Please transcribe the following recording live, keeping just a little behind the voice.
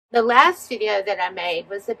The last video that I made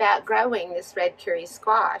was about growing this red curry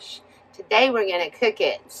squash. Today we're going to cook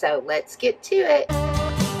it, so let's get to it.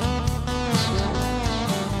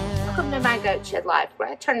 Welcome to my goat shed life, where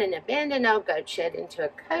I turn an abandoned old goat shed into a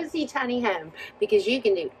cozy tiny home, because you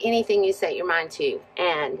can do anything you set your mind to,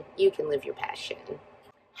 and you can live your passion.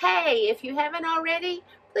 Hey, if you haven't already,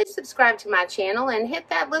 please subscribe to my channel and hit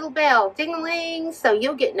that little bell, ding-a-ling, so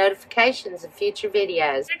you'll get notifications of future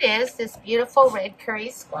videos. Here it is, this beautiful red curry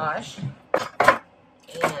squash,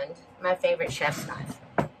 and my favorite chef's knife.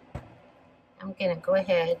 I'm going to go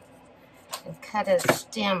ahead and cut a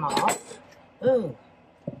stem off. Ooh,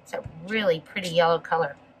 it's a really pretty yellow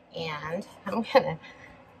color. And I'm going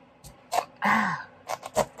to...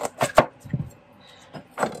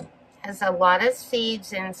 has a lot of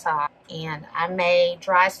seeds inside, and I may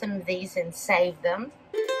dry some of these and save them.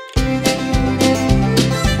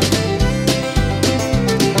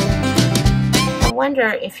 I wonder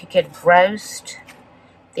if you could roast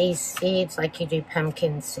these seeds like you do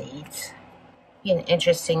pumpkin seeds. Be an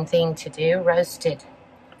interesting thing to do, roasted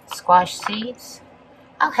squash seeds.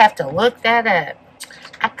 I'll have to look that up.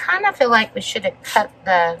 I kind of feel like we should have cut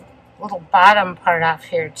the little bottom part off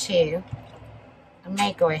here too. I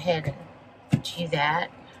may go ahead and do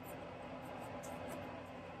that.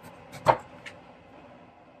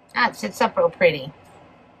 Ah, it sits up real pretty.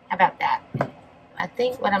 How about that? I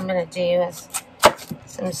think what I'm going to do is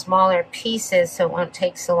some smaller pieces so it won't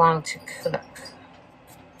take so long to cook.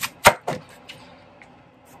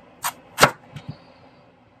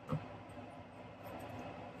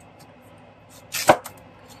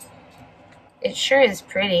 It sure is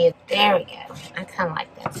pretty. There we go. I kind of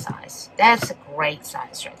like that size. That's a great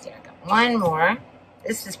size right there. I got one more.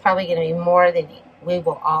 This is probably going to be more than we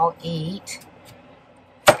will all eat.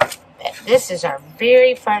 But this is our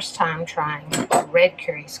very first time trying red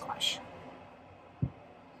curry squash.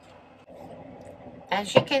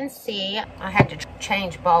 As you can see, I had to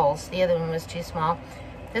change bowls. The other one was too small.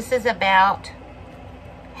 This is about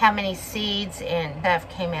how many seeds and stuff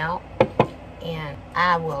came out. And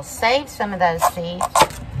I will save some of those seeds.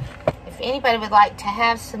 If anybody would like to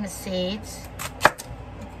have some seeds,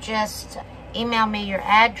 just email me your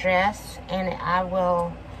address and I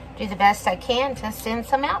will do the best I can to send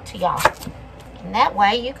some out to y'all. And that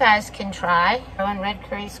way you guys can try growing red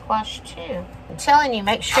curry squash too. I'm telling you,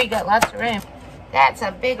 make sure you got lots of room. That's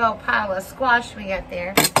a big old pile of squash we got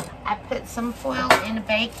there. I put some foil in a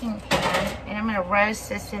baking pan and I'm going to roast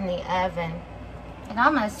this in the oven. It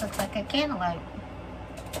almost looks like a cantaloupe.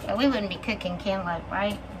 But we wouldn't be cooking cantaloupe,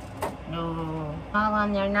 right? No. All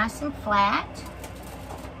on there nice and flat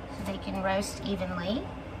so they can roast evenly.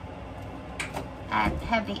 I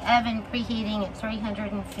have the oven preheating at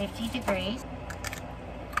 350 degrees.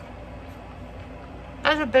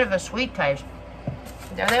 That's a bit of a sweet taste.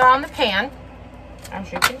 There they are on the pan,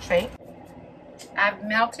 as you can see. I've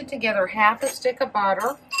melted together half a stick of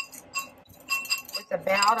butter with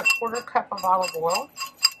about a quarter cup of olive oil.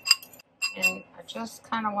 And I just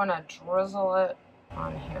kind of want to drizzle it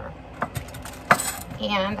on here.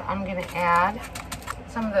 And I'm going to add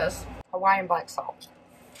some of this Hawaiian black salt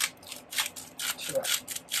to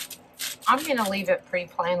it. I'm going to leave it pretty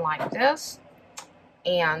plain like this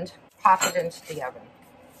and pop it into the oven.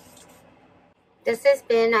 This has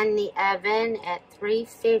been in the oven at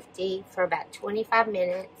 350 for about 25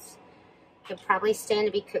 minutes. Could probably stand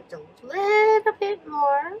to be cooked a little bit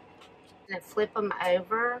more. I'm going to flip them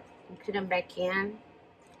over and put them back in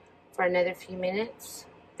for another few minutes.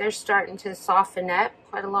 They're starting to soften up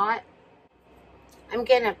quite a lot. I'm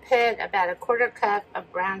going to put about a quarter cup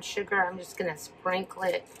of brown sugar. I'm just going to sprinkle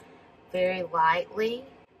it very lightly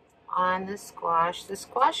on the squash. The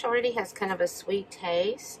squash already has kind of a sweet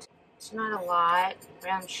taste. It's not a lot.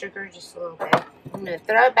 Brown sugar, just a little bit. I'm going to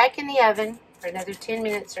throw it back in the oven for another 10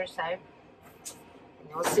 minutes or so. And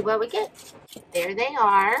we'll see what we get. There they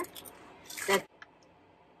are.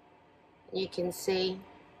 You can see.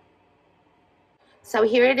 So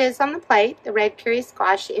here it is on the plate, the red curry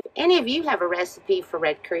squash. If any of you have a recipe for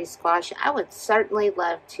red curry squash, I would certainly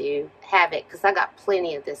love to have it because I got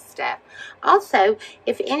plenty of this stuff. Also,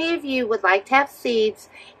 if any of you would like to have seeds,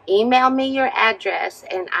 email me your address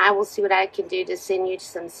and I will see what I can do to send you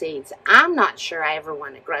some seeds. I'm not sure I ever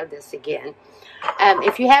want to grow this again.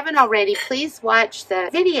 If you haven't already, please watch the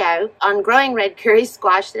video on growing red curry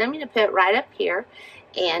squash that I'm going to put right up here.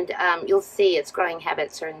 And you'll see its growing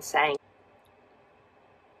habits are insane.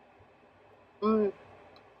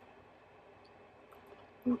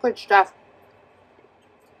 Good stuff.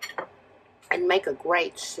 And make a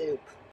great soup.